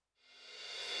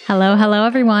Hello,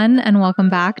 everyone, and welcome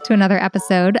back to another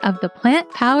episode of the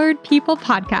Plant Powered People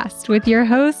podcast with your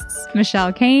hosts,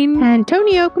 Michelle Kane and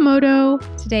Tony Okamoto.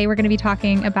 Today, we're going to be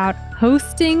talking about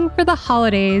hosting for the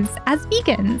holidays as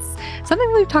vegans.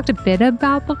 Something we've talked a bit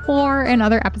about before in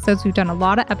other episodes. We've done a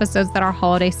lot of episodes that are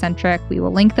holiday centric. We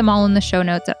will link them all in the show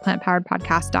notes at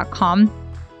plantpoweredpodcast.com.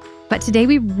 But today,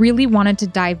 we really wanted to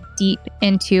dive deep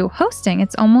into hosting.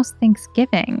 It's almost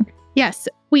Thanksgiving. Yes,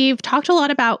 we've talked a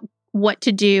lot about what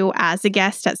to do as a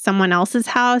guest at someone else's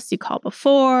house. You call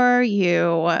before,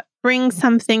 you bring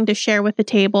something to share with the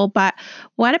table. But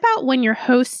what about when you're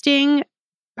hosting,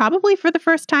 probably for the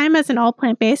first time as an all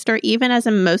plant-based or even as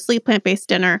a mostly plant-based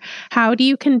dinner? How do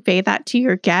you convey that to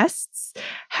your guests?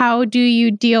 How do you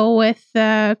deal with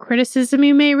the criticism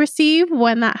you may receive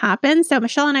when that happens? So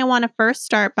Michelle and I want to first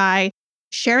start by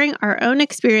sharing our own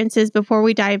experiences before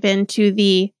we dive into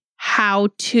the how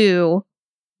to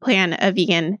plan a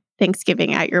vegan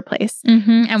Thanksgiving at your place.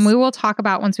 And we will talk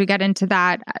about, once we get into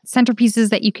that, centerpieces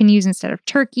that you can use instead of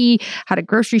turkey, how to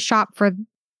grocery shop for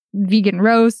vegan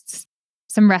roasts,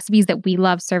 some recipes that we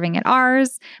love serving at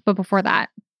ours. But before that,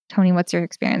 Tony, what's your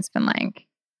experience been like?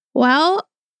 Well,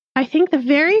 I think the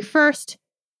very first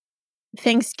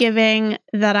Thanksgiving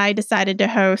that I decided to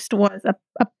host was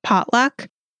a potluck.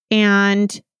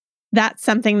 And that's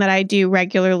something that I do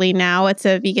regularly now. It's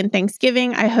a vegan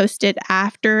Thanksgiving. I host it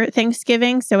after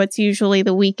Thanksgiving. So it's usually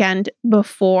the weekend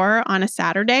before on a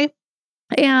Saturday.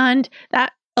 And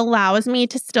that allows me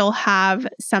to still have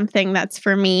something that's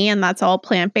for me and that's all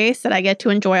plant-based, that I get to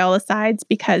enjoy all the sides,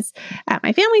 because at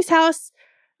my family's house,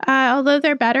 although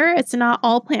they're better, it's not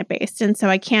all plant-based. And so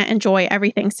I can't enjoy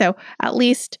everything. So at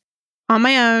least on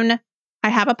my own, I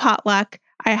have a potluck.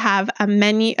 I have a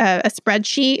menu, a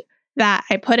spreadsheet that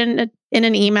I put in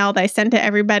an email that I send to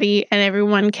everybody, and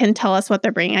everyone can tell us what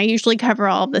they're bringing. I usually cover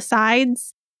all of the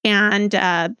sides and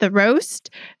the roast,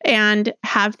 and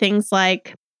have things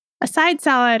like a side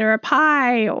salad or a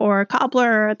pie or a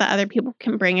cobbler that other people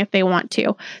can bring if they want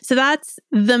to. So that's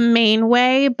the main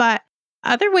way. But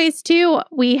other ways too,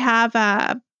 we have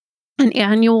an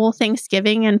annual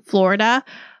Thanksgiving in Florida.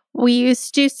 We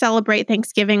used to celebrate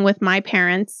Thanksgiving with my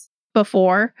parents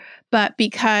before, but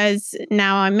because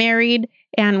now I'm married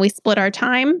and we split our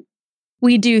time,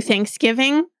 we do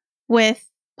Thanksgiving with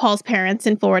Paul's parents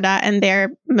in Florida, and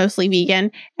they're mostly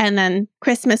vegan, and then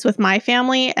Christmas with my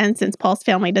family. And since Paul's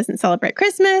family doesn't celebrate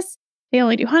Christmas, they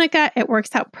only do Hanukkah, it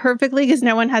works out perfectly because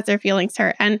no one has their feelings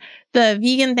hurt. And the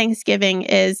vegan Thanksgiving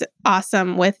is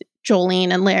awesome with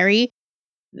Jolene and Larry.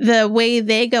 The way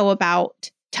they go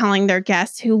about telling their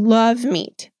guests who love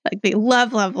meat, like they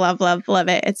love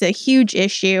it, it's a huge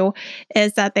issue,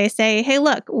 is that they say, hey,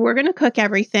 look, we're going to cook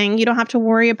everything. You don't have to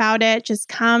worry about it. Just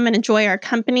come and enjoy our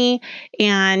company,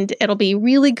 and it'll be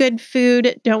really good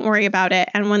food. Don't worry about it.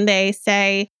 And when they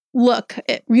say, look,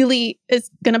 it really is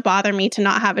going to bother me to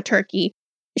not have a turkey,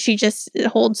 she just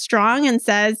holds strong and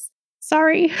says,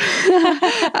 sorry,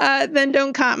 then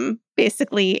don't come,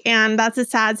 basically. And that's a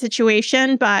sad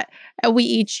situation, but we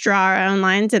each draw our own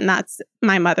lines, and that's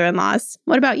my mother-in-law's.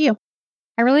 What about you?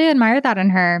 I really admire that in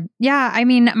her. Yeah, I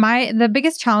mean, the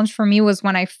biggest challenge for me was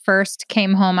when I first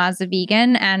came home as a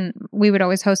vegan, and we would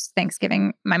always host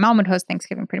Thanksgiving. My mom would host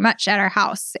Thanksgiving pretty much at our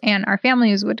house, and our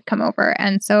families would come over.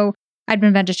 And so I'd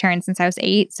been vegetarian since I was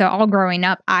 8. So all growing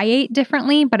up, I ate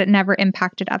differently, but it never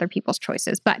impacted other people's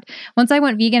choices. But once I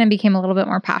went vegan and became a little bit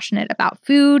more passionate about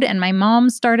food, and my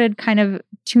mom started kind of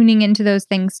tuning into those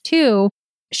things too,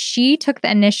 she took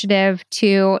the initiative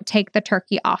to take the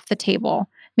turkey off the table.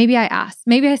 Maybe I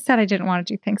said I didn't want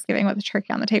to do Thanksgiving with a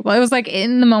turkey on the table. It was like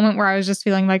in the moment where I was just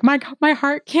feeling like, my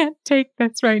heart can't take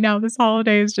this right now. This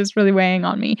holiday is just really weighing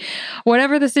on me.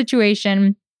 Whatever the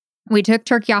situation, we took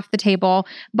turkey off the table,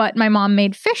 but my mom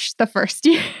made fish the first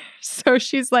year. So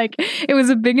she's like, it was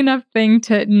a big enough thing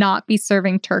to not be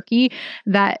serving turkey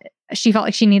that she felt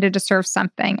like she needed to serve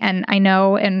something. And I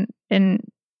know in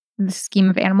the scheme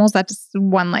of animals, that's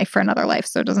one life for another life.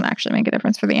 So it doesn't actually make a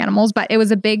difference for the animals, but it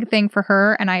was a big thing for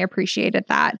her, and I appreciated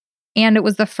that. And it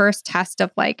was the first test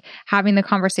of like having the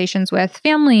conversations with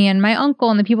family and my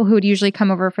uncle and the people who would usually come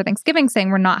over for Thanksgiving, saying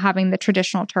we're not having the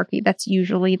traditional turkey that's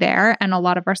usually there. And a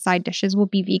lot of our side dishes will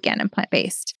be vegan and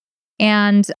plant-based.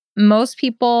 And most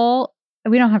people,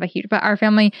 we don't have a huge, but our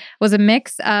family was a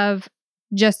mix of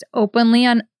just openly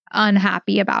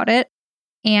unhappy about it.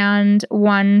 And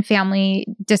one family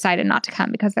decided not to come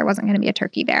because there wasn't going to be a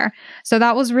turkey there. So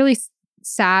that was really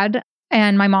sad.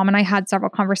 And my mom and I had several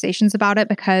conversations about it,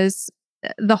 because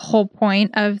the whole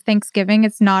point of Thanksgiving,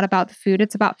 it's not about the food,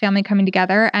 it's about family coming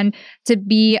together. And to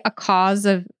be a cause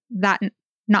of that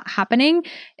not happening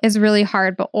is really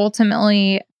hard. But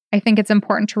ultimately, I think it's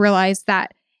important to realize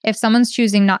that if someone's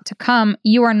choosing not to come,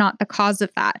 you are not the cause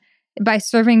of that. By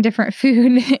serving different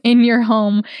food in your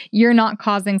home, you're not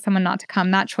causing someone not to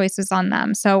come. That choice is on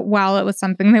them. So while it was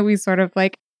something that we sort of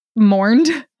like mourned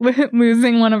with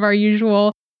losing one of our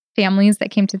usual families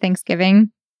that came to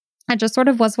Thanksgiving, it just sort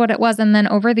of was what it was. And then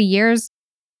over the years,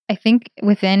 I think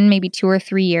within maybe 2 or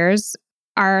 3 years,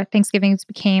 our Thanksgivings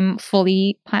became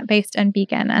fully plant-based and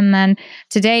vegan. And then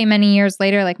today, many years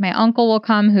later, like my uncle will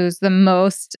come, who's the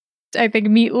most, I think,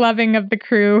 meat-loving of the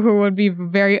crew, who would be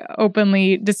very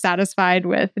openly dissatisfied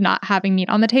with not having meat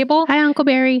on the table. Hi, Uncle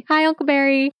Barry. Hi, Uncle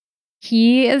Barry.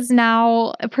 He is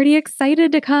now pretty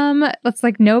excited to come. It's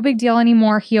like no big deal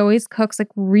anymore. He always cooks like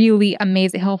really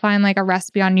amazing. He'll find like a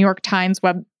recipe on New York Times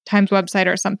website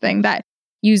or something that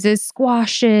uses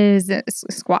squash, uses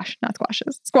squash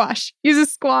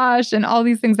and all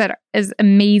these things that is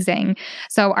amazing.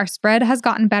 So our spread has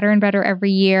gotten better and better every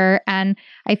year. And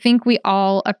I think we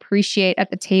all appreciate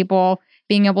at the table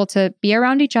being able to be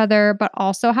around each other, but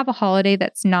also have a holiday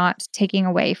that's not taking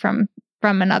away from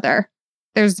another.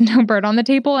 There's no bird on the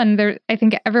table. And I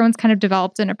think everyone's kind of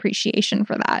developed an appreciation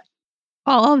for that.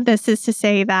 All of this is to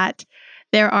say that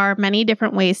there are many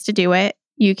different ways to do it.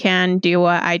 You can do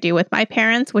what I do with my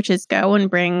parents, which is go and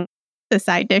bring the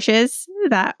side dishes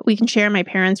that we can share. My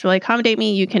parents really accommodate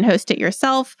me. You can host it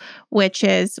yourself, which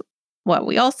is what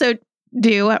we also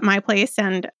do at my place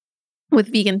and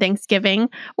with Vegan Thanksgiving.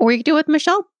 Or you can do what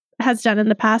Michelle has done in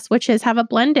the past, which is have a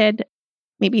blended,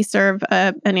 maybe serve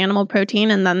an animal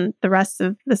protein and then the rest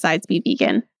of the sides be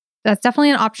vegan. That's definitely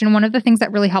an option. One of the things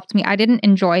that really helped me, I didn't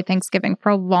enjoy Thanksgiving for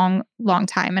a long, long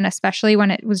time. And especially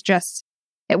when it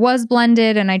was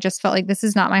blended and I just felt like this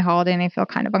is not my holiday and I feel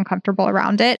kind of uncomfortable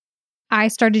around it. I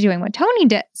started doing what Tony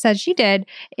said she did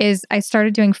is I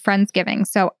started doing Friendsgiving.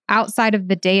 So outside of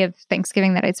the day of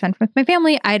Thanksgiving that I'd spent with my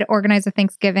family, I'd organize a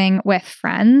Thanksgiving with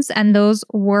friends and those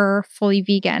were fully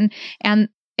vegan. And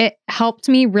it helped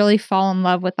me really fall in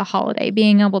love with the holiday,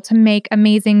 being able to make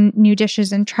amazing new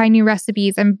dishes and try new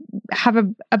recipes and have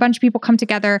a bunch of people come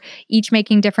together, each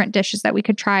making different dishes that we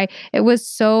could try. It was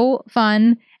so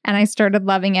fun and I started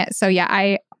loving it. So yeah,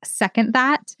 I second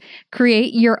that.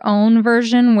 Create your own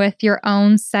version with your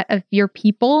own set of your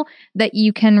people that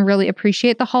you can really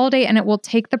appreciate the holiday and it will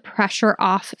take the pressure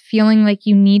off feeling like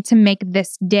you need to make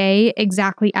this day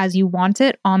exactly as you want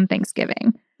it on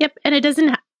Thanksgiving. Yep. And it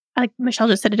doesn't like Michelle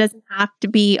just said, it doesn't have to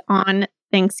be on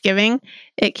Thanksgiving.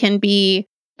 It can be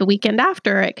the weekend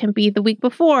after. It can be the week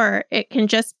before. It can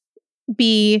just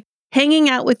be hanging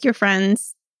out with your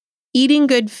friends, eating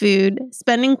good food,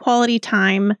 spending quality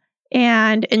time,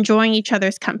 and enjoying each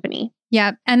other's company.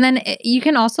 Yeah. And then you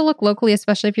can also look locally,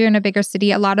 especially if you're in a bigger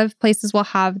city. A lot of places will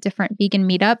have different vegan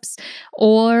meetups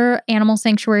or animal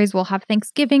sanctuaries will have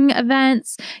Thanksgiving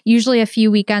events, usually a few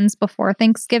weekends before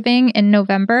Thanksgiving in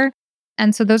November.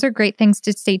 And so those are great things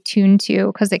to stay tuned to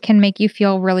because it can make you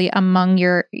feel really among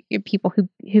your people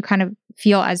who kind of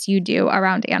feel as you do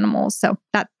around animals. So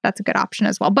that's a good option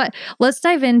as well. But let's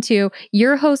dive into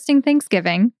you're hosting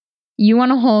Thanksgiving. You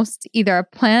want to host either a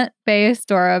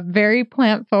plant-based or a very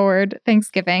plant-forward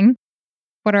Thanksgiving.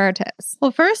 What are our tips?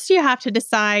 Well, first you have to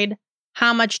decide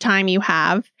how much time you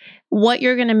have, what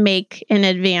you're going to make in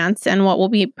advance, and what will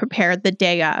be prepared the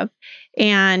day of.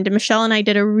 And Michelle and I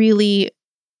did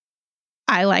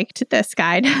I liked this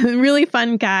guide, a really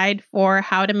fun guide for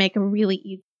how to make a really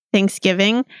easy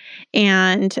Thanksgiving.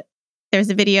 And there's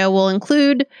a video we'll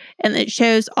include, and it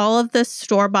shows all of the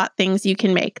store-bought things you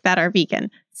can make that are vegan.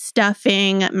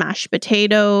 Stuffing, mashed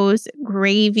potatoes,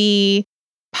 gravy,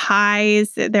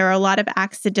 pies. There are a lot of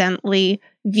accidentally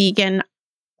vegan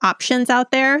options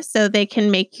out there, so they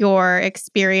can make your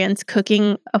experience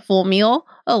cooking a full meal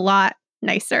a lot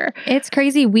nicer. It's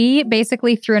crazy. We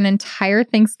basically threw an entire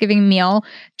Thanksgiving meal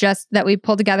just that we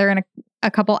pulled together in a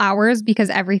couple hours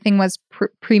because everything was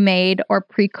pre-made or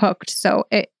pre-cooked. So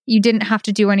you didn't have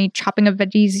to do any chopping of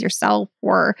veggies yourself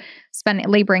or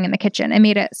laboring in the kitchen. It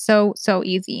made it so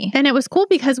easy. And it was cool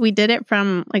because we did it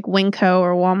from like Winco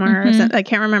or Walmart. Or something. I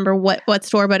can't remember what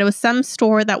store, but it was some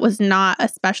store that was not a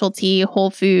specialty Whole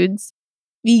Foods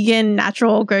vegan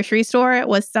natural grocery store. It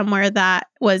was somewhere that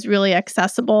was really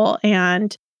accessible,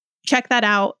 and check that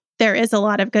out. There is a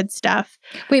lot of good stuff.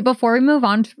 Wait, before we move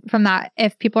on from that,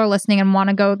 if people are listening and want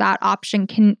to go that option,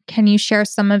 can you share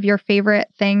some of your favorite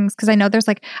things? Because I know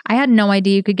I had no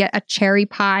idea you could get a cherry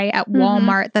pie at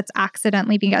Walmart that's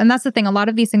accidentally vegan. And that's the thing. A lot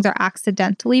of these things are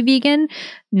accidentally vegan,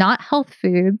 not health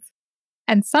foods,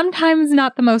 and sometimes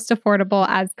not the most affordable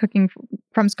as cooking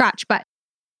from scratch. But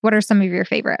what are some of your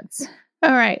favorites?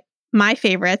 All right. My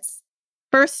favorites.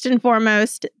 First and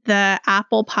foremost, the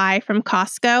apple pie from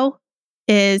Costco.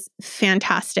 is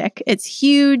fantastic. It's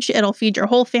huge. It'll feed your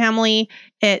whole family.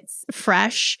 It's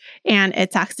fresh and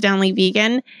it's accidentally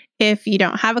vegan. If you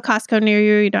don't have a Costco near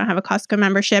you, you don't have a Costco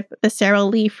membership, the Sara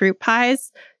Lee's fruit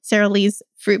pies,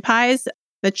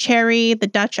 the cherry, the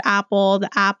Dutch apple,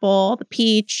 the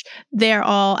peach, they're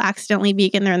all accidentally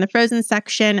vegan. They're in the frozen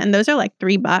section and those are like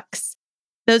 $3.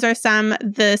 Those are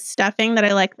the stuffing that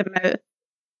I like the most.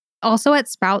 Also at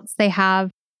Sprouts, they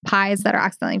have pies that are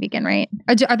accidentally vegan, right?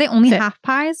 Are they only half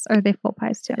pies or are they full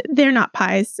pies too? They're not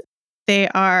pies. They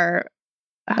are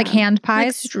like hand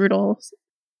pies? Like strudels.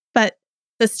 But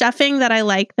the stuffing that I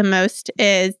like the most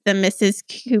is the Mrs.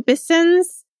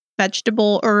 Cubison's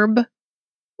vegetable herb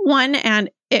one. And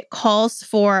it calls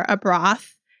for a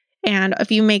broth. And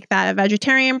if you make that a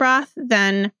vegetarian broth,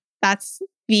 then that's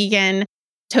vegan.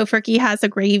 Tofurkey has a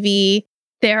gravy.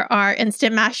 There are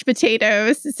instant mashed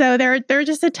potatoes. So there are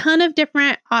just a ton of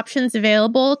different options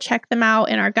available. Check them out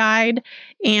in our guide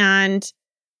and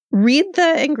read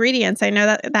the ingredients. I know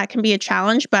that can be a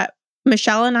challenge, but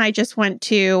Michelle and I just went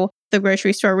to the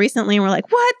grocery store recently and we're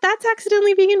like, what? That's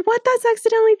accidentally vegan? What? That's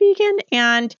accidentally vegan?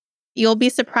 And you'll be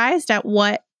surprised at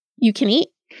what you can eat.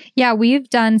 Yeah, we've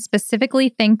done specifically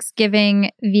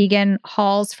Thanksgiving vegan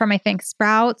hauls from, I think,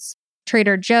 Sprouts,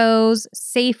 Trader Joe's,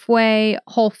 Safeway,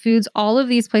 Whole Foods. All of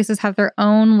these places have their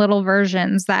own little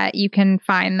versions that you can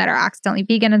find that are accidentally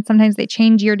vegan. And sometimes they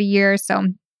change year to year. So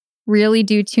really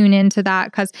do tune into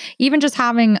that because even just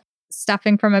having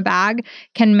stuffing from a bag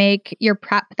can make your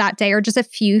prep that day, or just a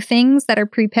few things that are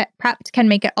prepped can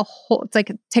make it it's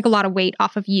like take a lot of weight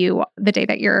off of you the day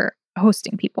that you're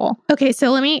hosting people. Okay,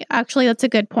 so that's a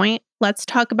good point. Let's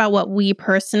talk about what we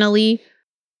personally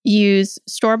use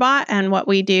store-bought and what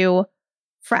we do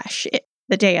fresh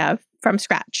the day of from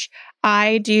scratch.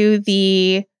 I do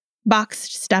the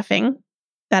boxed stuffing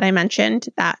that I mentioned.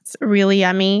 That's really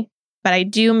yummy. But I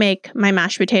do make my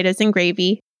mashed potatoes and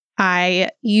gravy. I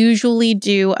usually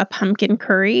do a pumpkin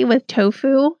curry with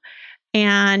tofu.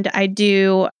 And I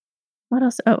do, what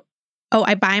else? Oh,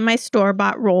 I buy my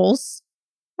store-bought rolls.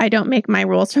 I don't make my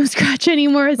rolls from scratch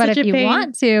anymore. But if you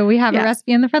want to, we have a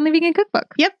recipe in the Friendly Vegan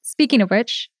Cookbook. Yep. Speaking of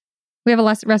which, we have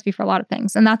a recipe for a lot of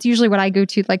things. And that's usually what I go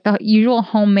to, like the usual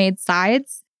homemade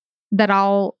sides that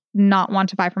I'll not want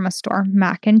to buy from a store.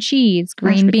 Mac and cheese,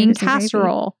 green bean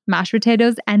casserole, mashed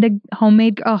potatoes, and a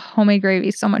homemade gravy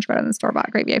is so much better than store-bought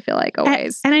gravy, I feel like,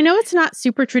 always. And I know it's not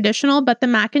super traditional, but the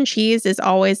mac and cheese is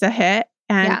always a hit.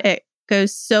 And it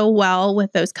goes so well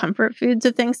with those comfort foods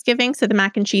of Thanksgiving. So the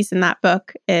mac and cheese in that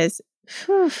book is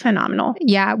phenomenal.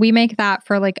 Yeah, we make that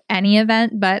for like any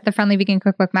event, but the Friendly Vegan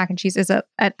Cookbook mac and cheese is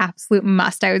an absolute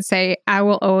must. I would say I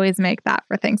will always make that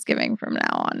for Thanksgiving from now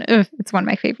on. It's one of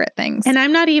my favorite things. And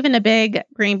I'm not even a big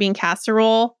green bean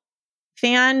casserole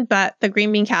fan, but the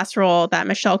green bean casserole that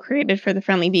Michelle created for the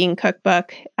Friendly Vegan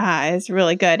Cookbook is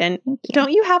really good. And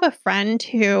don't you have a friend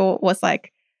who was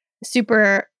like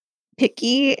super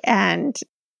picky and...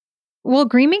 Well,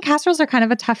 green bean casseroles are kind of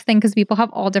a tough thing because people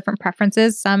have all different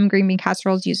preferences. Some green bean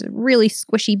casseroles use really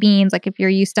squishy beans. Like if you're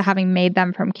used to having made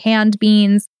them from canned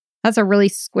beans, that's a really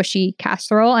squishy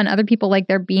casserole. And other people like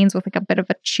their beans with like a bit of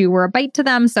a chew or a bite to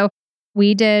them. So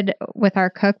we did with our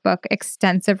cookbook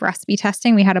extensive recipe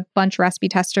testing. We had a bunch of recipe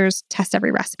testers test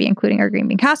every recipe, including our green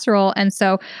bean casserole. And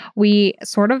so we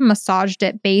sort of massaged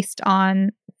it based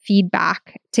on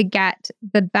feedback to get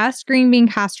the best green bean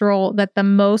casserole that the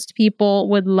most people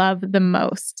would love the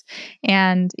most.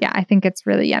 And yeah, I think it's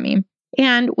really yummy.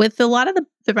 And with a lot of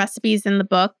the recipes in the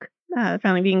book, the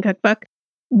Friendly Vegan Cookbook,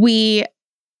 we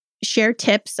share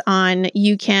tips on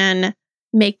you can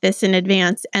make this in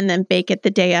advance and then bake it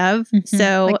the day of. Mm-hmm.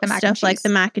 So like stuff like the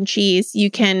mac and cheese, you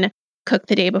can cook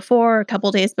the day before, a couple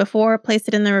days before, place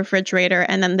it in the refrigerator,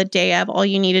 and then the day of, all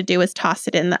you need to do is toss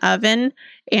it in the oven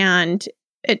and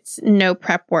it's no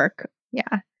prep work.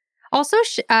 Yeah. Also,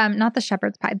 not the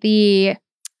shepherd's pie. Oh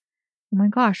my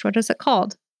gosh, what is it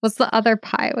called? What's the other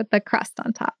pie with the crust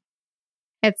on top?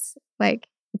 It's the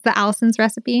Allison's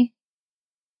recipe.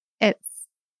 It's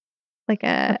like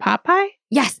a pot pie?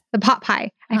 Yes, the pot pie.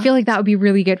 I feel like that would be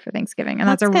really good for Thanksgiving. And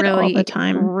that's a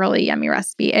really yummy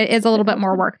recipe. It is a little bit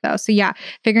more work though. So yeah,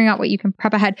 figuring out what you can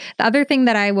prep ahead. The other thing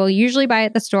that I will usually buy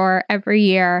at the store every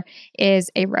year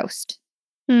is a roast.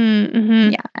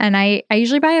 Mm-hmm. Yeah. And I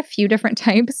usually buy a few different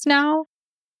types now.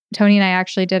 Tony and I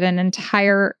actually did an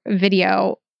entire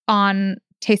video on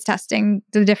taste testing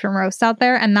the different roasts out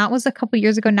there. And that was a couple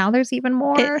years ago. Now there's even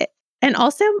more. And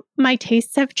also my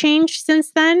tastes have changed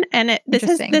since then. And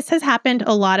this has happened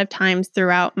a lot of times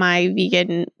throughout my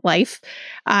vegan life.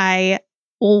 I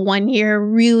will one year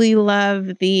really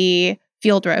love the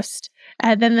field roast.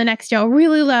 And then the next year I'll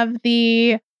really love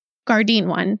the Gardein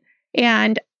one.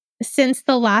 And since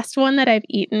the last one that I've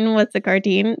eaten was the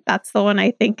Gardein, that's the one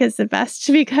I think is the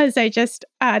best because I just,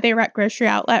 they were at Grocery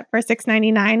Outlet for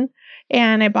 $6.99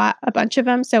 and I bought a bunch of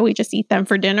them. So we just eat them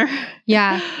for dinner.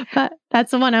 Yeah. But that's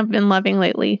the one I've been loving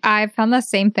lately. I've found the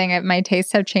same thing. My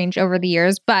tastes have changed over the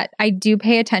years, but I do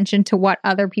pay attention to what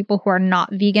other people who are not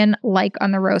vegan like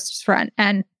on the roast front.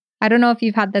 And I don't know if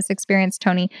you've had this experience,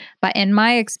 Tony, but in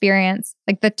my experience,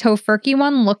 like the Tofurkey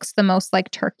one looks the most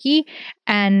like turkey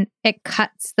and it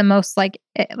cuts the most like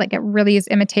it really is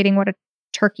imitating what a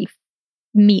turkey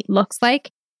meat looks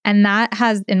like. And that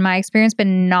has, in my experience,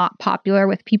 been not popular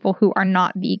with people who are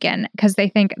not vegan because they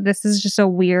think this is just a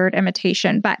weird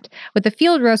imitation. But with the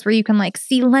field roast where you can like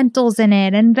see lentils in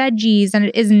it and veggies and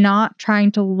it is not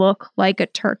trying to look like a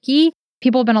turkey,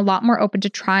 people have been a lot more open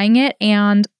to trying it.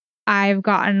 And I've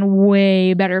gotten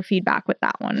way better feedback with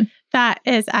that one. That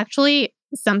is actually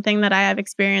something that I have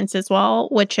experienced as well,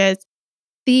 which is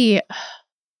the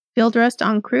field roast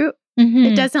en croûte. Mm-hmm.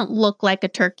 It doesn't look like a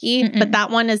turkey, but that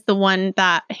one is the one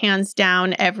that hands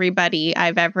down everybody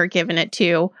I've ever given it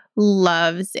to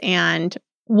loves and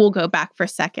will go back for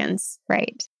seconds.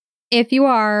 Right. If you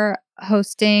are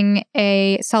hosting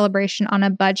a celebration on a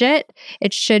budget,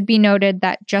 it should be noted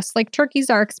that just like turkeys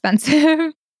are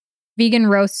expensive, vegan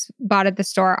roasts bought at the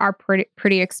store are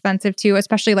pretty expensive too,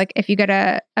 especially like if you get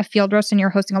a field roast and you're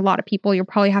hosting a lot of people, you'll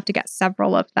probably have to get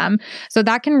several of them. So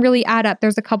that can really add up.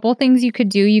 There's a couple things you could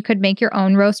do. You could make your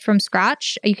own roast from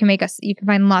scratch. You can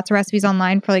find lots of recipes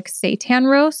online for like seitan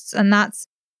roasts, and that's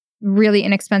really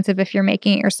inexpensive if you're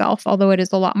making it yourself, although it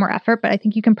is a lot more effort, but I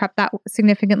think you can prep that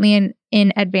significantly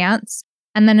in advance.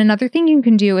 And then another thing you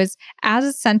can do is as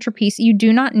a centerpiece, you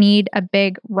do not need a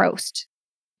big roast.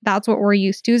 That's what we're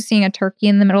used to, seeing a turkey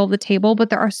in the middle of the table,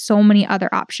 but there are so many other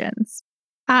options.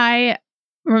 I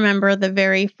remember the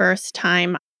very first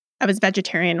time I was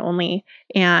vegetarian only,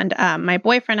 and my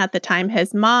boyfriend at the time,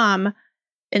 his mom,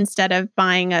 instead of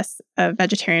buying us a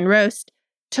vegetarian roast,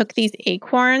 took these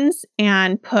acorns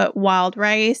and put wild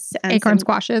rice and acorn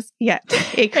squashes. Yeah.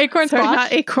 Acorn sorry, squash.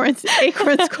 Not acorns.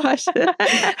 Acorn squash.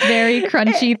 Very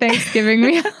crunchy Thanksgiving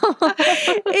meal.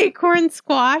 Acorn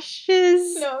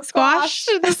squashes. No, squash.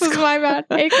 This is my bad.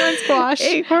 Acorn squash.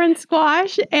 Acorn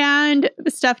squash, and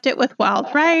stuffed it with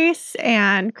wild rice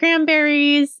and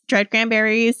cranberries, dried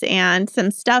cranberries, and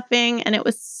some stuffing. And it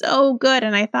was so good.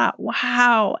 And I thought,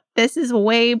 wow, this is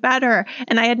way better.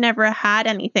 And I had never had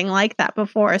anything like that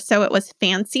before. So it was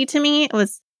fancy to me. It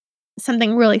was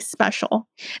something really special.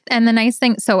 And the nice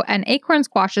thing, so an acorn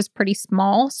squash is pretty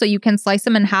small, so you can slice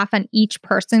them in half and each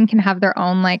person can have their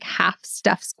own like half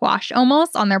stuffed squash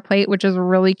almost on their plate, which is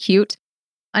really cute.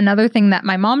 Another thing that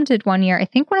my mom did one year, I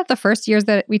think one of the first years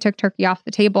that we took turkey off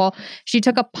the table, she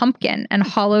took a pumpkin and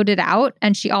hollowed it out.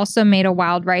 And she also made a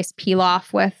wild rice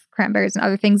pilaf with cranberries and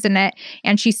other things in it.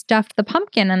 And she stuffed the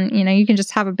pumpkin and, you can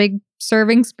just have a big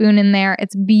serving spoon in there.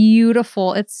 It's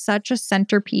beautiful. It's such a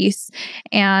centerpiece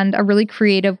and a really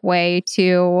creative way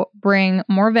to bring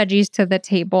more veggies to the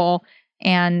table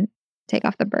and take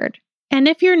off the bird. And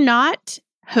if you're not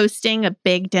hosting a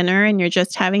big dinner and you're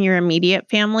just having your immediate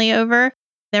family over,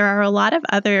 there are a lot of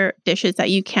other dishes that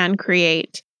you can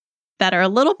create that are a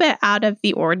little bit out of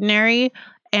the ordinary.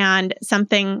 And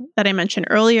something that I mentioned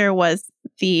earlier was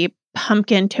the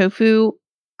pumpkin tofu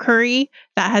curry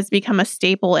that has become a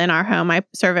staple in our home. I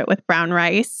serve it with brown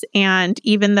rice. And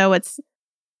even though it's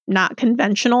not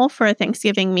conventional for a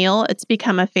Thanksgiving meal, it's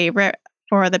become a favorite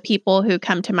for the people who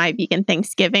come to my vegan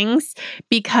Thanksgivings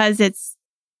because it's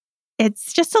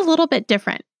just a little bit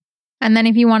different. And then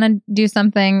if you want to do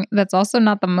something that's also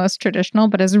not the most traditional,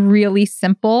 but is really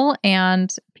simple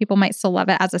and people might still love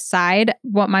it as a side,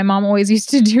 what my mom always used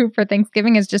to do for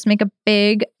Thanksgiving is just make a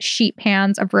big sheet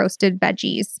pans of roasted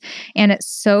veggies. And it's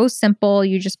so simple.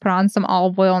 You just put on some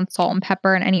olive oil and salt and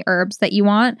pepper and any herbs that you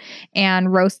want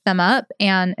and roast them up.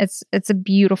 And it's a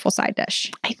beautiful side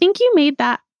dish. I think you made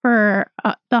that for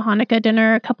the Hanukkah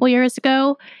dinner a couple years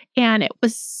ago, and it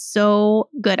was so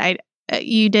good.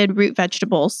 You did root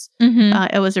vegetables.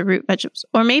 Mm-hmm. It was a root vegetables,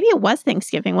 or maybe it was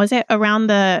Thanksgiving. Was it around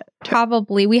the?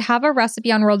 Probably. We have a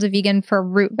recipe on World of Vegan for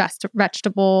root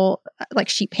vegetable, like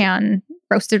sheet pan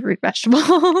roasted root vegetables.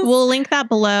 We'll link that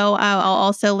below. I'll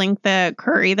also link the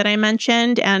curry that I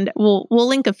mentioned, and we'll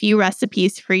link a few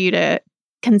recipes for you to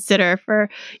consider for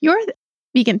your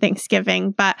vegan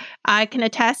Thanksgiving. But I can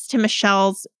attest to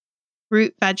Michelle's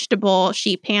root vegetable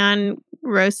sheet pan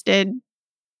roasted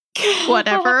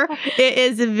whatever. It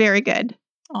is very good.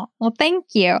 Oh, well, thank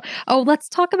you. Oh, let's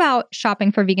talk about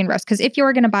shopping for vegan roast. Because if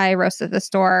you're going to buy a roast at the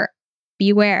store,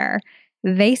 beware.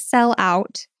 they sell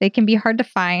out. They can be hard to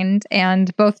find.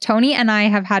 And both Tony and I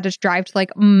have had to drive to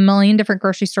like a million different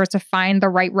grocery stores to find the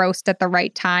right roast at the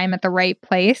right time at the right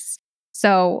place.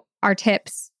 So our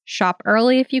tips, shop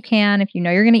early if you can. If you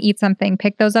know you're going to eat something,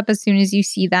 pick those up as soon as you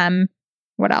see them.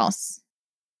 What else?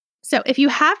 So if you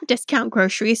have discount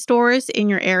grocery stores in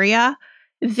your area,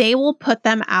 they will put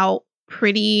them out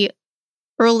pretty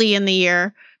early in the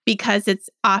year because it's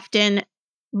often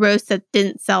roasts that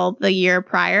didn't sell the year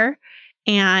prior.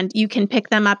 And you can pick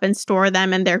them up and store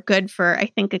them, and they're good for, I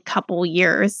think, a couple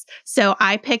years. So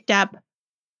I picked up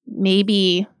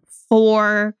maybe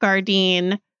 4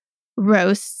 Gardein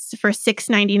roasts for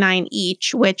 $6.99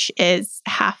 each, which is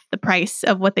half the price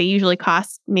of what they usually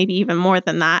cost, maybe even more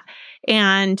than that.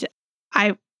 And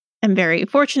I am very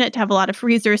fortunate to have a lot of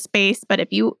freezer space. But if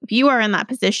you are in that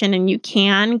position and you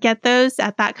can get those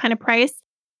at that kind of price,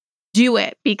 do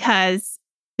it, because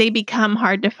they become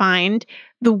hard to find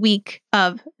the week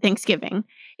of Thanksgiving.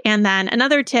 And then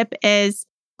another tip is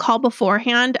call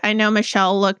beforehand. I know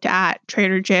Michelle looked at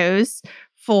Trader Joe's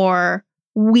for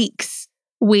weeks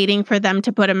waiting for them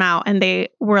to put them out, and they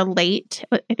were late.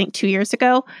 I think 2 years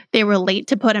ago, they were late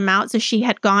to put them out. So she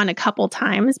had gone a couple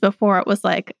times before it was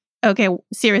like, okay,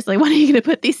 seriously, when are you going to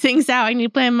put these things out? I need to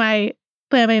plan my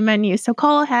menu. So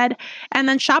call ahead and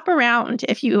then shop around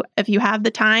if you have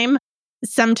the time.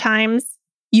 Sometimes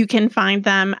you can find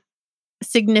them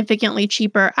significantly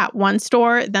cheaper at one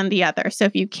store than the other. So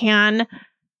if you can,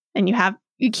 and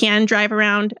you can drive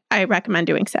around, I recommend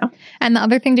doing so. And the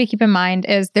other thing to keep in mind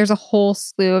is there's a whole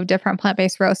slew of different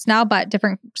plant-based roasts now, but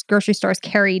different grocery stores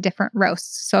carry different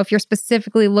roasts. So if you're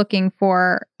specifically looking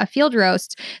for a field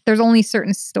roast, there's only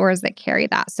certain stores that carry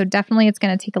that. So definitely it's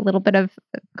going to take a little bit of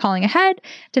calling ahead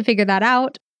to figure that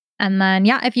out. And then,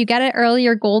 yeah, if you get it early,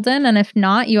 you're golden. And if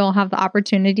not, you'll have the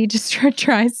opportunity to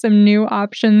try some new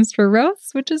options for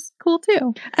roasts, which is cool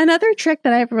too. Another trick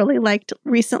that I've really liked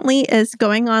recently is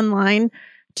going online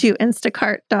to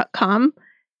Instacart.com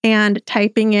and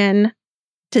typing in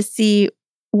to see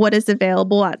what is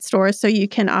available at stores. So you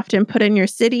can often put in your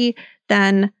city,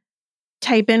 then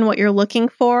type in what you're looking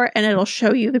for, and it'll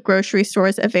show you the grocery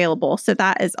stores available. So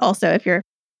that is also, if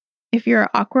you're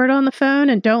awkward on the phone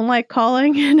and don't like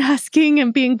calling and asking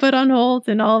and being put on hold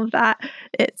and all of that,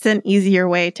 it's an easier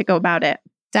way to go about it.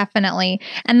 Definitely.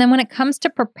 And then when it comes to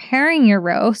preparing your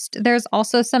roast, there's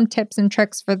also some tips and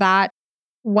tricks for that.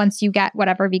 Once you get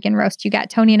whatever vegan roast you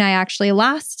get. Tony and I actually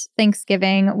last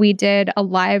Thanksgiving, we did a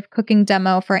live cooking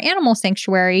demo for Animal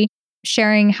Sanctuary,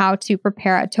 sharing how to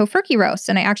prepare a tofurkey roast.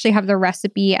 And I actually have the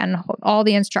recipe and all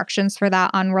the instructions for that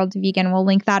on World Vegan. We'll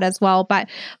link that as well. But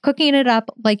cooking it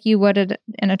up like you would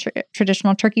in a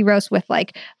traditional turkey roast with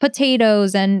like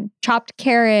potatoes and chopped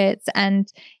carrots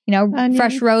and onion.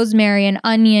 Fresh rosemary and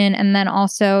onion, and then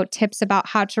also tips about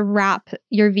how to wrap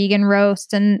your vegan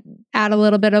roast and add a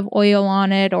little bit of oil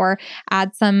on it or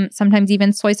add sometimes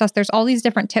even soy sauce. There's all these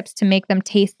different tips to make them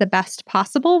taste the best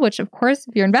possible, which of course,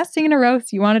 if you're investing in a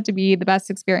roast, you want it to be the best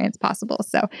experience possible.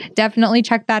 So definitely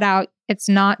check that out. It's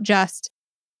not just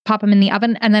pop them in the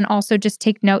oven. And then also just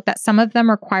take note that some of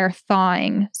them require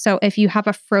thawing. So if you have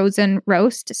a frozen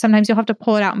roast, sometimes you'll have to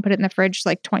pull it out and put it in the fridge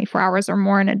like 24 hours or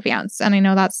more in advance. And I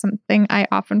know that's something I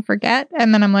often forget.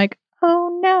 And then I'm like,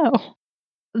 oh no.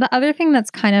 The other thing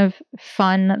that's kind of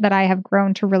fun that I have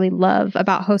grown to really love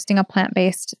about hosting a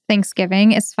plant-based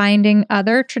Thanksgiving is finding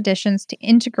other traditions to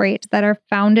integrate that are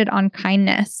founded on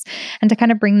kindness and to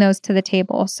kind of bring those to the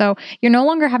table. So you're no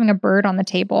longer having a bird on the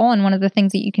table. And one of the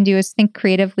things that you can do is think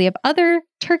creatively of other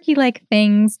turkey-like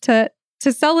things to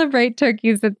celebrate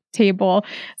turkeys at the table.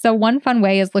 So one fun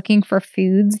way is looking for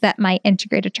foods that might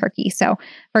integrate a turkey. So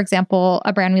for example,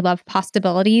 a brand we love,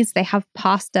 Pastabilities, they have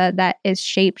pasta that is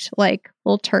shaped like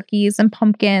little turkeys and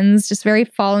pumpkins, just very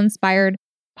fall-inspired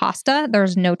pasta.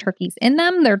 There's no turkeys in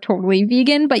them. They're totally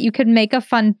vegan, but you could make a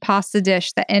fun pasta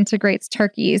dish that integrates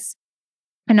turkeys.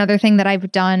 Another thing that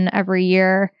I've done every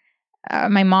year,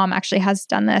 my mom actually has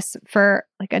done this for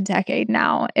like a decade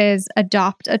now, is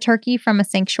adopt a turkey from a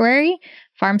sanctuary.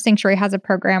 Farm Sanctuary has a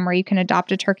program where you can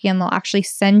adopt a turkey and they'll actually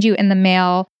send you in the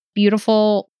mail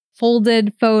beautiful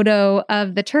folded photo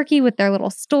of the turkey with their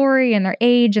little story and their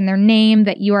age and their name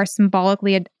that you are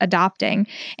symbolically adopting.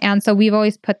 And so we've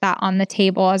always put that on the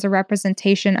table as a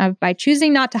representation of, by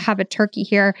choosing not to have a turkey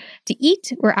here to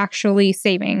eat, we're actually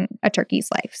saving a turkey's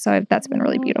life. So that's been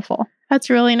really beautiful.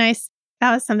 That's really nice.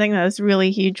 That was something that was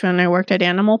really huge when I worked at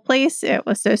Animal Place. It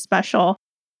was so special.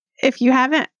 If you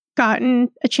haven't gotten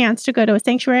a chance to go to a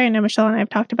sanctuary, I know Michelle and I have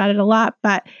talked about it a lot,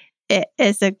 but it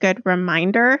is a good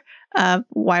reminder of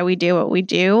why we do what we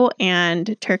do.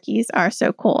 And turkeys are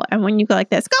so cool. And when you go like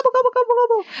this, gobble, gobble, gobble,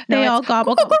 gobble, they all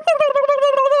gobble, gobble.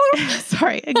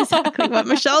 Sorry, exactly what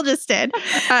Michelle just did.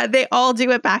 They all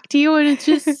do it back to you, and it's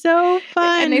just so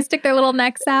fun. And they stick their little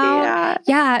necks out.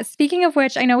 Yeah. Speaking of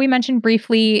which, I know we mentioned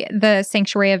briefly the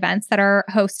sanctuary events that are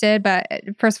hosted, but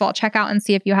first of all, check out and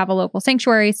see if you have a local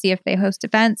sanctuary, see if they host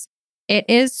events. It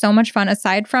is so much fun,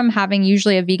 aside from having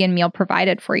usually a vegan meal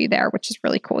provided for you there, which is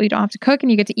really cool. You don't have to cook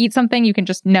and you get to eat something you can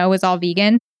just know is all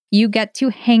vegan. You get to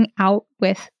hang out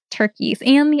with turkeys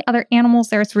and the other animals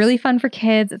there. It's really fun for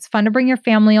kids. It's fun to bring your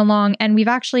family along. And we've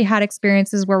actually had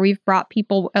experiences where we've brought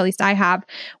people, at least I have,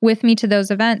 with me to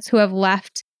those events who have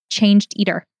left changed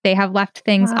eater. They have left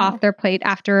things off their plate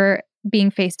after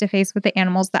being face to face with the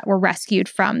animals that were rescued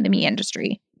from the meat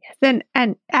industry. Yes.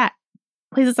 And at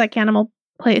places like Animal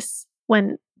Place,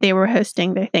 when they were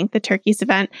hosting their Thank the Turkeys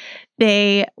event,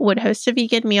 they would host a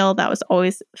vegan meal that was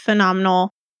always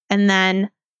phenomenal. And then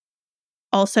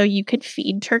also you could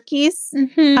feed turkeys.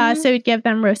 So you'd give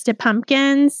them roasted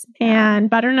pumpkins and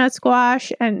butternut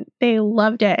squash, and they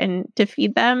loved it. And to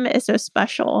feed them is so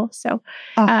special. So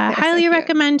highly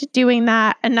recommend doing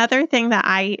that. Another thing that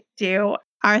I do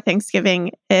our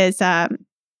Thanksgiving is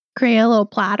create a little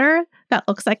platter that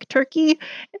looks like a turkey.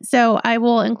 So I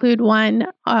will include one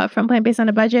from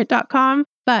plantbasedonabudget.com,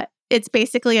 but it's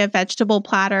basically a vegetable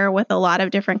platter with a lot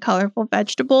of different colorful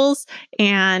vegetables.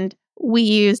 And we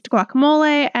used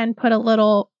guacamole and put a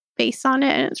little face on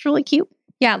it, and it's really cute.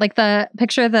 Yeah, like the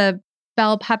picture of the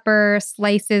bell pepper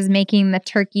slices making the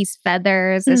turkey's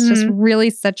feathers. It's just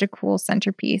really such a cool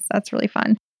centerpiece. That's really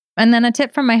fun. And then a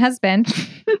tip from my husband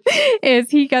is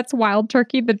he gets Wild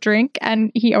Turkey, the drink, and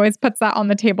he always puts that on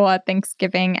the table at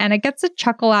Thanksgiving. And it gets a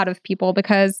chuckle out of people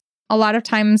because a lot of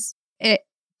times it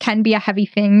can be a heavy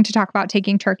thing to talk about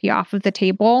taking turkey off of the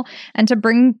table, and to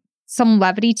bring some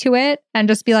levity to it and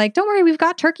just be like, don't worry, we've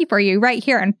got turkey for you right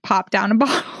here, and pop down a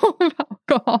bottle of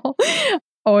alcohol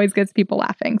always gets people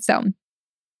laughing. So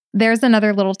there's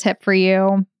another little tip for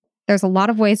you. There's a lot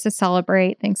of ways to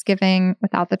celebrate Thanksgiving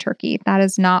without the turkey. That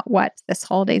is not what this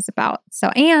holiday is about. So,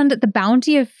 and the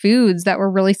bounty of foods that we're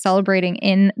really celebrating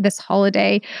in this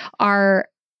holiday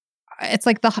it's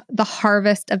like the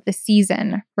harvest of the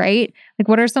season, right? Like,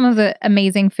 what are some of the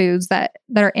amazing foods that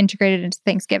are integrated into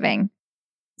Thanksgiving?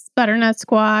 Butternut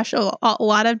squash, a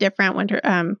lot of different winter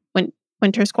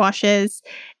squashes.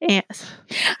 And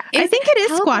I think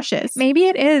it is squashes. Maybe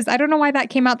it is. I don't know why that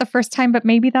came out the first time, but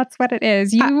maybe that's what it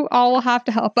is. You all will have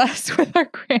to help us with our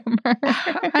grammar.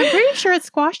 I'm pretty sure it's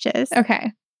squashes.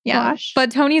 Okay. Yeah. Squash.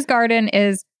 But Tony's garden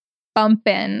is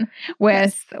bumping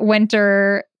with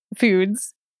winter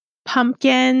foods.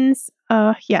 Pumpkins.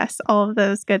 Oh, yes. All of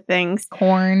those good things.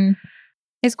 Corn.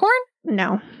 Is corn?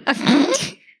 No.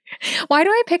 Why do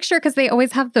I picture? Because they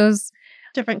always have those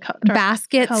different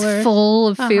baskets full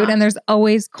of food, and there's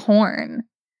always corn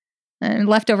and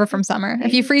leftover from summer.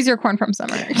 If you freeze your corn from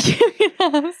summer, you can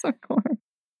have some corn.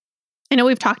 I know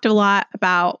we've talked a lot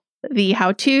about the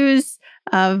how-tos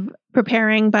of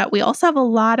preparing, but we also have a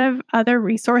lot of other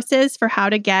resources for how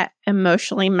to get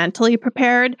emotionally, mentally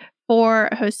prepared for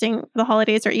hosting the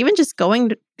holidays, or even just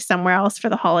going somewhere else for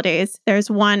the holidays.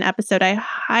 There's one episode I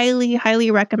highly,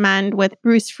 highly recommend with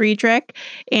Bruce Friedrich,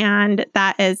 and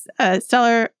that is a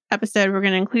stellar episode. We're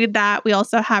going to include that. We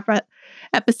also have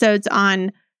episodes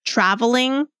on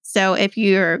traveling. So if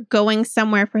you're going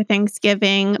somewhere for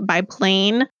Thanksgiving by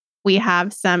plane, we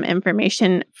have some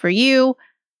information for you.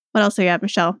 What else do you have,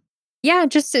 Michelle? Yeah,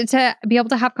 just to be able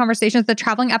to have conversations. The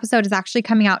traveling episode is actually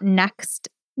coming out next.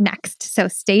 So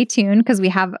stay tuned, because we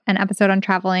have an episode on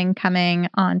traveling coming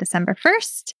on December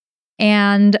 1st.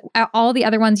 And all the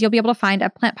other ones you'll be able to find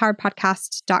at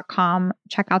plantpoweredpodcast.com.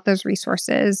 Check out those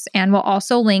resources. And we'll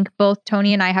also link, both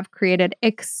Tony and I have created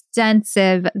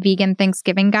extensive vegan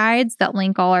Thanksgiving guides that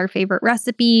link all our favorite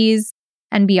recipes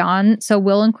and beyond. So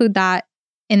we'll include that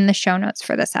in the show notes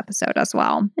for this episode as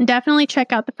well. And definitely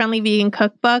check out the Friendly Vegan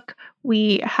Cookbook.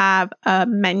 We have a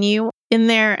menu in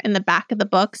there in the back of the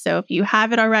book. So if you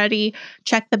have it already,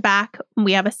 check the back.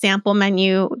 We have a sample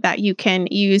menu that you can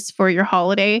use for your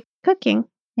holiday cooking.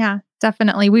 Yeah,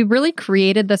 definitely. We really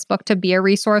created this book to be a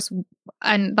resource,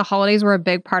 and the holidays were a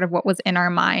big part of what was in our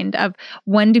mind of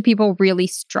when do people really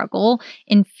struggle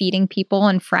in feeding people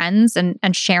and friends and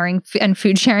sharing and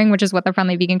food sharing, which is what the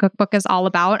Friendly Vegan Cookbook is all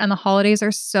about. And the holidays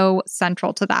are so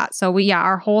central to that. So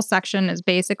our whole section is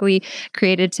basically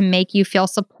created to make you feel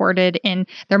supported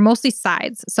they're mostly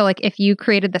sides. So like if you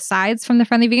created the sides from the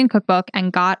Friendly Vegan Cookbook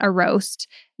and got a roast,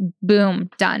 boom,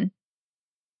 done.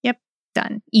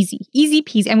 Done. Easy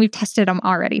peasy. And we've tested them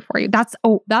already for you. That's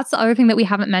the other thing that we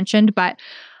haven't mentioned, but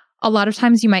a lot of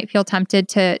times you might feel tempted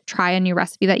to try a new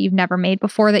recipe that you've never made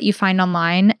before that you find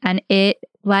online. And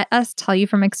let us tell you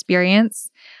from experience,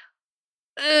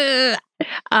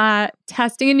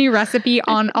 testing a new recipe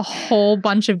on a whole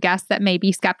bunch of guests that may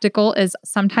be skeptical is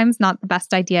sometimes not the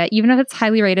best idea. Even if it's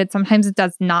highly rated, sometimes it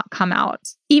does not come out.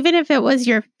 Even if it was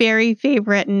your very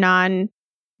favorite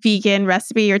non-vegan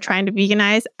recipe you're trying to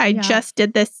veganize. I just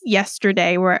did this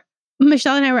yesterday where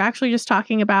Michelle and I were actually just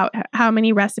talking about how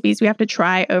many recipes we have to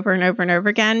try over and over and over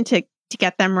again to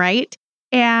get them right.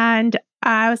 And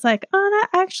I was like, oh,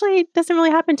 that actually doesn't really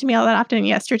happen to me all that often.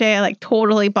 Yesterday, I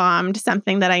totally bombed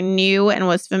something that I knew and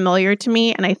was familiar to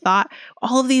me. And I thought,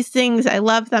 all of these things, I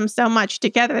love them so much.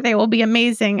 Together, they will be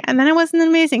amazing. And then it wasn't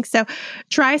amazing. So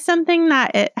try something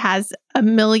that it has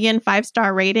 1 million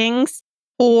 5-star ratings,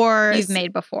 or you've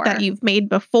made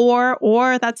before,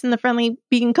 or that's in the Friendly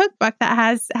Vegan Cookbook that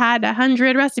has had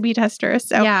 100 recipe testers.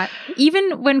 So yeah,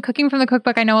 even when cooking from the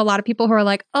cookbook, I know a lot of people who are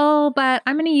like, oh, but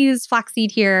I'm going to use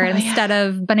flaxseed here instead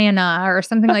of banana or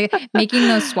something like making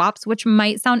those swaps, which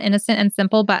might sound innocent and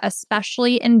simple, but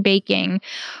especially in baking,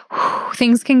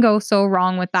 things can go so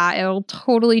wrong with that. It'll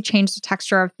totally change the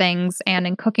texture of things and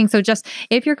in cooking. So just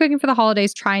if you're cooking for the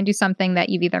holidays, try and do something that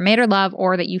you've either made or love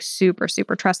or that you super,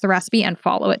 super trust the recipe and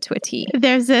follow it to a T.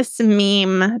 There's this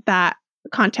meme that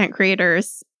content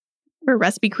creators or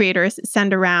recipe creators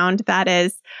send around that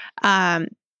is a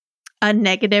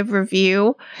negative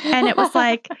review. And it was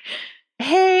like,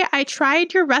 hey, I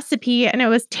tried your recipe and it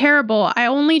was terrible. I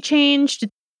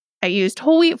used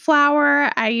whole wheat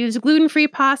flour. I used gluten-free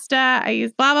pasta. I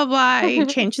used blah, blah, blah. I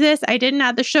changed this. I didn't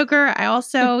add the sugar. I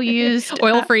also used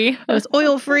oil-free. It was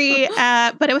oil-free,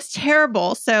 but it was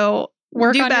terrible. So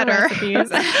work do on better. Your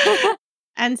recipes.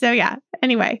 And so, yeah,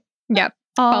 anyway. Yep.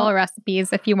 Follow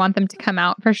recipes if you want them to come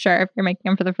out for sure, if you're making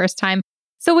them for the first time.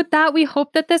 So with that, we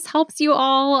hope that this helps you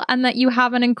all and that you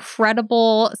have an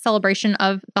incredible celebration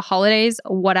of the holidays,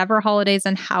 whatever holidays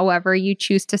and however you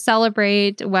choose to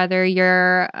celebrate, whether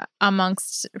you're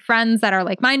amongst friends that are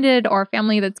like-minded or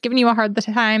family that's giving you a hard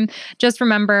time. Just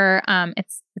remember,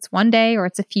 it's one day or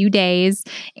it's a few days,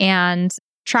 and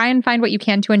try and find what you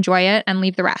can to enjoy it and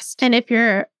leave the rest. And if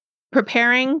you're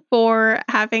preparing for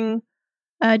having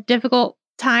a difficult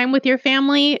time with your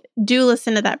family, do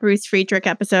listen to that Bruce Friedrich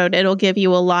episode. It'll give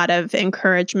you a lot of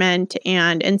encouragement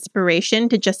and inspiration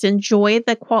to just enjoy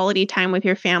the quality time with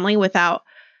your family without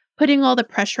putting all the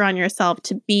pressure on yourself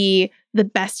to be the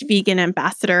best vegan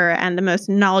ambassador and the most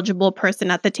knowledgeable person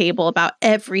at the table about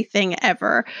everything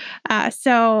ever.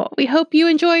 So we hope you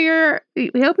enjoy your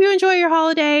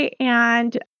holiday,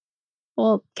 and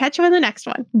we'll catch you in the next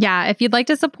one. Yeah. If you'd like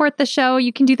to support the show,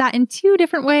 you can do that in 2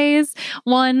 different ways.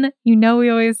 One, we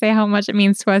always say how much it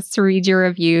means to us to read your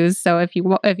reviews. So if you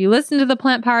listen to the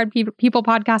Plant Powered People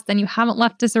podcast and you haven't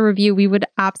left us a review, we would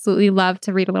absolutely love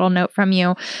to read a little note from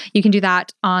you. You can do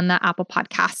that on the Apple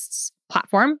Podcasts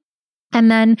platform. And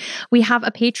then we have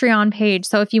a Patreon page.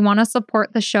 So if you want to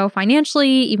support the show financially,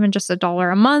 even just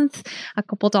 $1 a month, a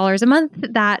couple dollars a month,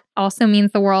 that also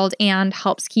means the world and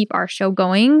helps keep our show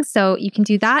going. So you can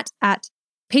do that at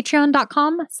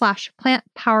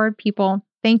patreon.com/plantpoweredpeople.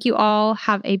 Thank you all.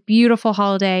 Have a beautiful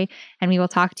holiday, and we will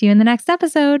talk to you in the next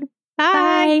episode.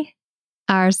 Bye.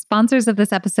 Our sponsors of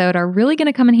this episode are really going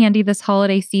to come in handy this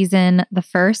holiday season. The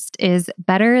first is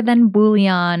Better Than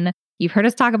Bouillon. You've heard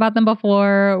us talk about them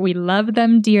before. We love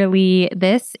them dearly.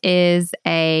 This is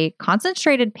a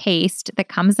concentrated paste that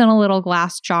comes in a little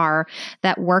glass jar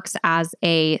that works as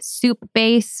a soup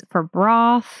base for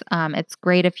broth. It's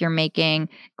great if you're making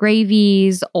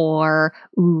gravies or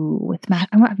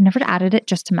I've never added it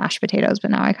just to mashed potatoes,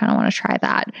 but now I kind of want to try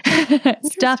that.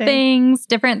 Stuffings,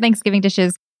 different Thanksgiving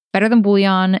dishes. Better Than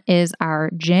Bouillon is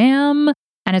our jam,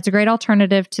 and it's a great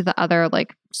alternative to the other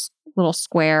little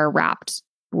square wrapped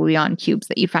bouillon cubes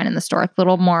that you find in the store. It's a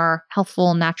little more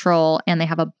healthful, natural, and they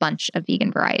have a bunch of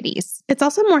vegan varieties. It's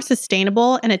also more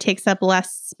sustainable, and it takes up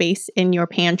less space in your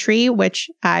pantry, which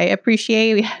I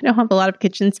appreciate. We don't have a lot of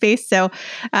kitchen space. So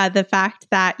the fact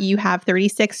that you have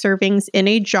 36 servings in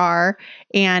a jar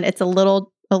and it's a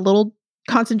little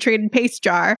concentrated paste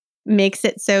jar makes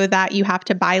it so that you have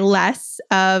to buy less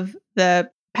of the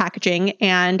packaging,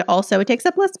 and also it takes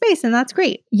up less space, and that's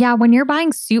great. Yeah, when you're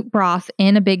buying soup broth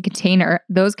in a big container,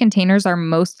 those containers are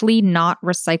mostly not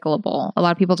recyclable. A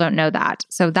lot of people don't know that.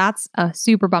 So that's a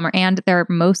super bummer, and they're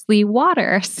mostly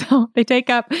water. So they take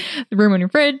up the room in your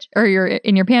fridge or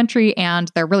in your pantry,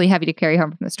 and they're really heavy to carry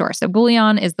home from the store. So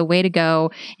bouillon is the way to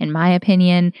go, in my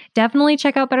opinion. Definitely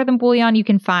check out Better Than Bouillon. You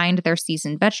can find their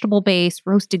seasoned vegetable base,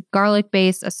 roasted garlic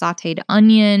base, a sauteed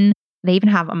onion, They even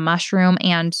have a mushroom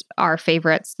and our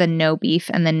favorites, the no beef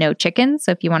and the no chicken.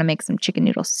 So if you want to make some chicken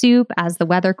noodle soup as the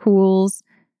weather cools.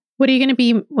 What are you going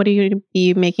to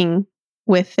be making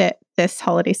with it this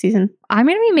holiday season? I'm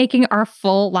going to be making our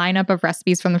full lineup of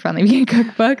recipes from the Friendly Vegan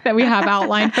Cookbook that we have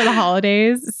outlined for the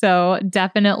holidays. So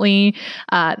definitely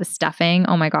the stuffing.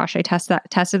 Oh my gosh, I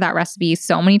tested that recipe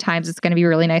so many times. It's going to be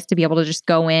really nice to be able to just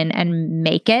go in and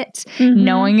make it,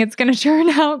 knowing it's going to turn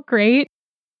out great.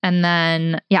 And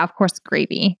then, yeah, of course,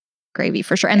 gravy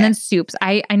for sure. And then soups.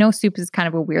 I know soup is kind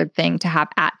of a weird thing to have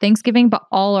at Thanksgiving, but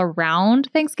all around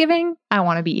Thanksgiving, I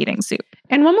want to be eating soup.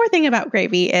 And one more thing about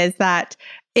gravy is that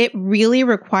it really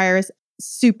requires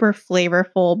super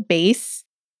flavorful base,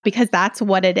 because that's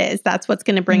what it is. That's what's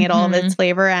going to bring it all of its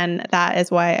flavor. And that is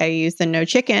why I use the no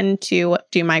chicken to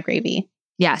do my gravy.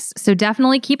 Yes. So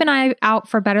definitely keep an eye out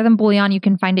for Better Than Bouillon. You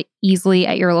can find it easily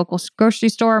at your local grocery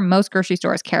store. Most grocery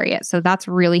stores carry it. So that's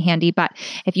really handy. But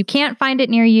if you can't find it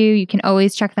near you, you can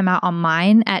always check them out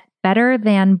online at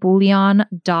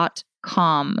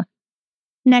betterthanbouillon.com.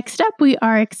 Next up, we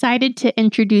are excited to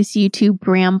introduce you to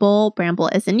Bramble. Bramble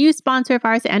is a new sponsor of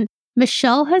ours, and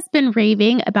Michelle has been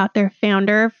raving about their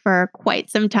founder for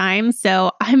quite some time. So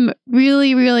I'm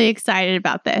really, really excited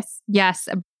about this. Yes.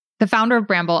 The founder of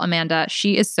Bramble, Amanda,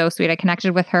 she is so sweet. I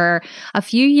connected with her a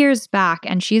few years back,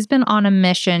 and she's been on a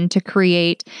mission to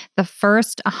create the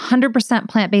first 100%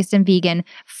 plant-based and vegan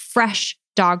fresh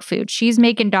dog food. She's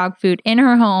making dog food in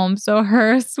her home, so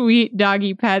her sweet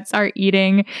doggy pets are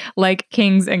eating like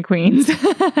kings and queens.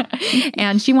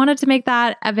 And she wanted to make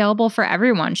that available for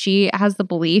everyone. She has the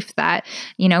belief that,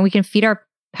 we can feed our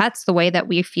pets the way that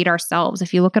we feed ourselves.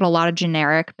 If you look at a lot of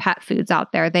generic pet foods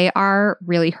out there, they are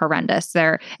really horrendous.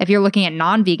 If you're looking at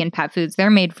non-vegan pet foods, they're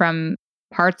made from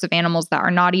parts of animals that are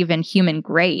not even human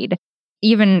grade.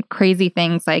 Even crazy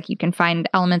things like you can find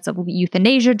elements of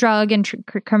euthanasia drug in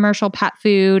commercial pet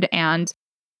food. And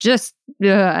just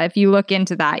if you look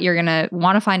into that, you're going to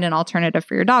want to find an alternative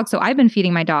for your dog. So I've been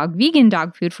feeding my dog vegan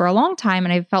dog food for a long time,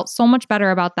 and I've felt so much better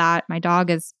about that. My dog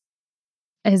his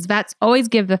vets always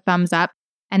give the thumbs up.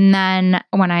 And then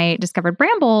when I discovered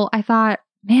Bramble, I thought,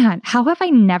 man, how have I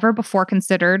never before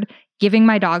considered giving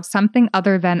my dog something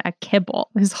other than a kibble?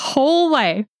 His whole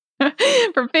life,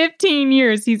 for 15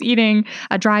 years, he's eating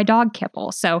a dry dog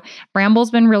kibble. So Bramble's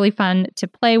been really fun to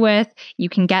play with. You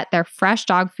can get their fresh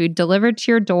dog food delivered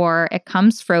to your door. It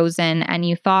comes frozen, and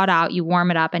you thaw it out, you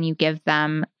warm it up, and you give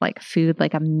them like food,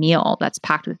 like a meal that's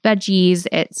packed with veggies.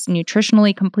 It's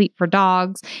nutritionally complete for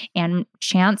dogs. And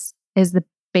Chance is the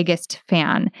biggest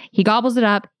fan. He gobbles it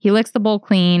up. He licks the bowl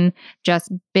clean. Just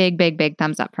big, big, big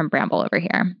thumbs up from Bramble over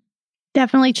here.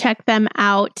 Definitely check them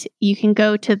out. You can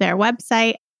go to their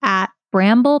website at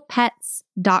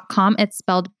bramblepets.com. It's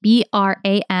spelled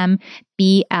BRAMBLE.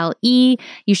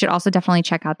 You should also definitely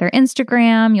check out their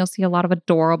Instagram. You'll see a lot of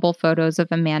adorable photos of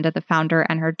Amanda, the founder,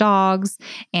 and her dogs.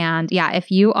 And yeah,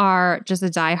 if you are just a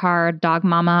diehard dog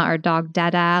mama or dog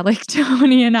dada like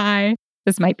Tony and I,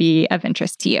 this might be of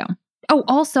interest to you. Oh,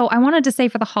 also, I wanted to say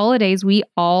for the holidays, we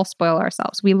all spoil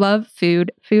ourselves. We love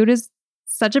food. Food is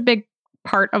such a big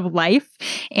part of life.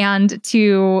 And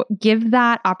to give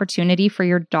that opportunity for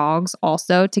your dogs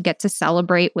also to get to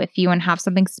celebrate with you and have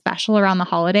something special around the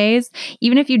holidays,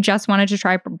 even if you just wanted to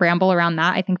try Bramble around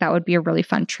that, I think that would be a really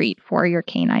fun treat for your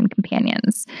canine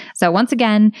companions. So once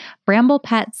again,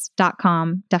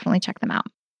 bramblepets.com. Definitely check them out.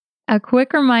 A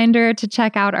quick reminder to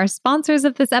check out our sponsors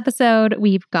of this episode.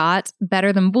 We've got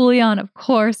Better Than Bouillon, of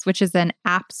course, which is an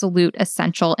absolute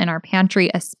essential in our pantry,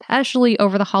 especially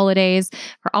over the holidays.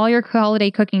 For all your holiday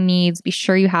cooking needs, be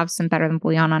sure you have some Better Than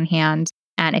Bouillon on hand.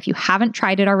 And if you haven't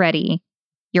tried it already,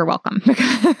 you're welcome,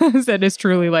 because it is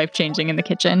truly life-changing in the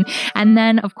kitchen. And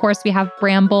then, of course, we have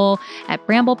Bramble at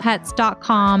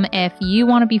bramblepets.com. If you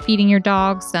want to be feeding your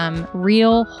dog some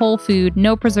real whole food,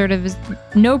 no preservatives,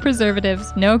 no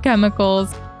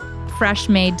chemicals, fresh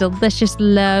made, delicious,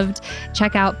 loved,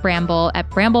 check out Bramble at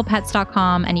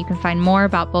bramblepets.com. And you can find more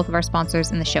about both of our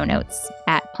sponsors in the show notes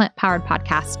at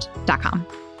plantpoweredpodcast.com.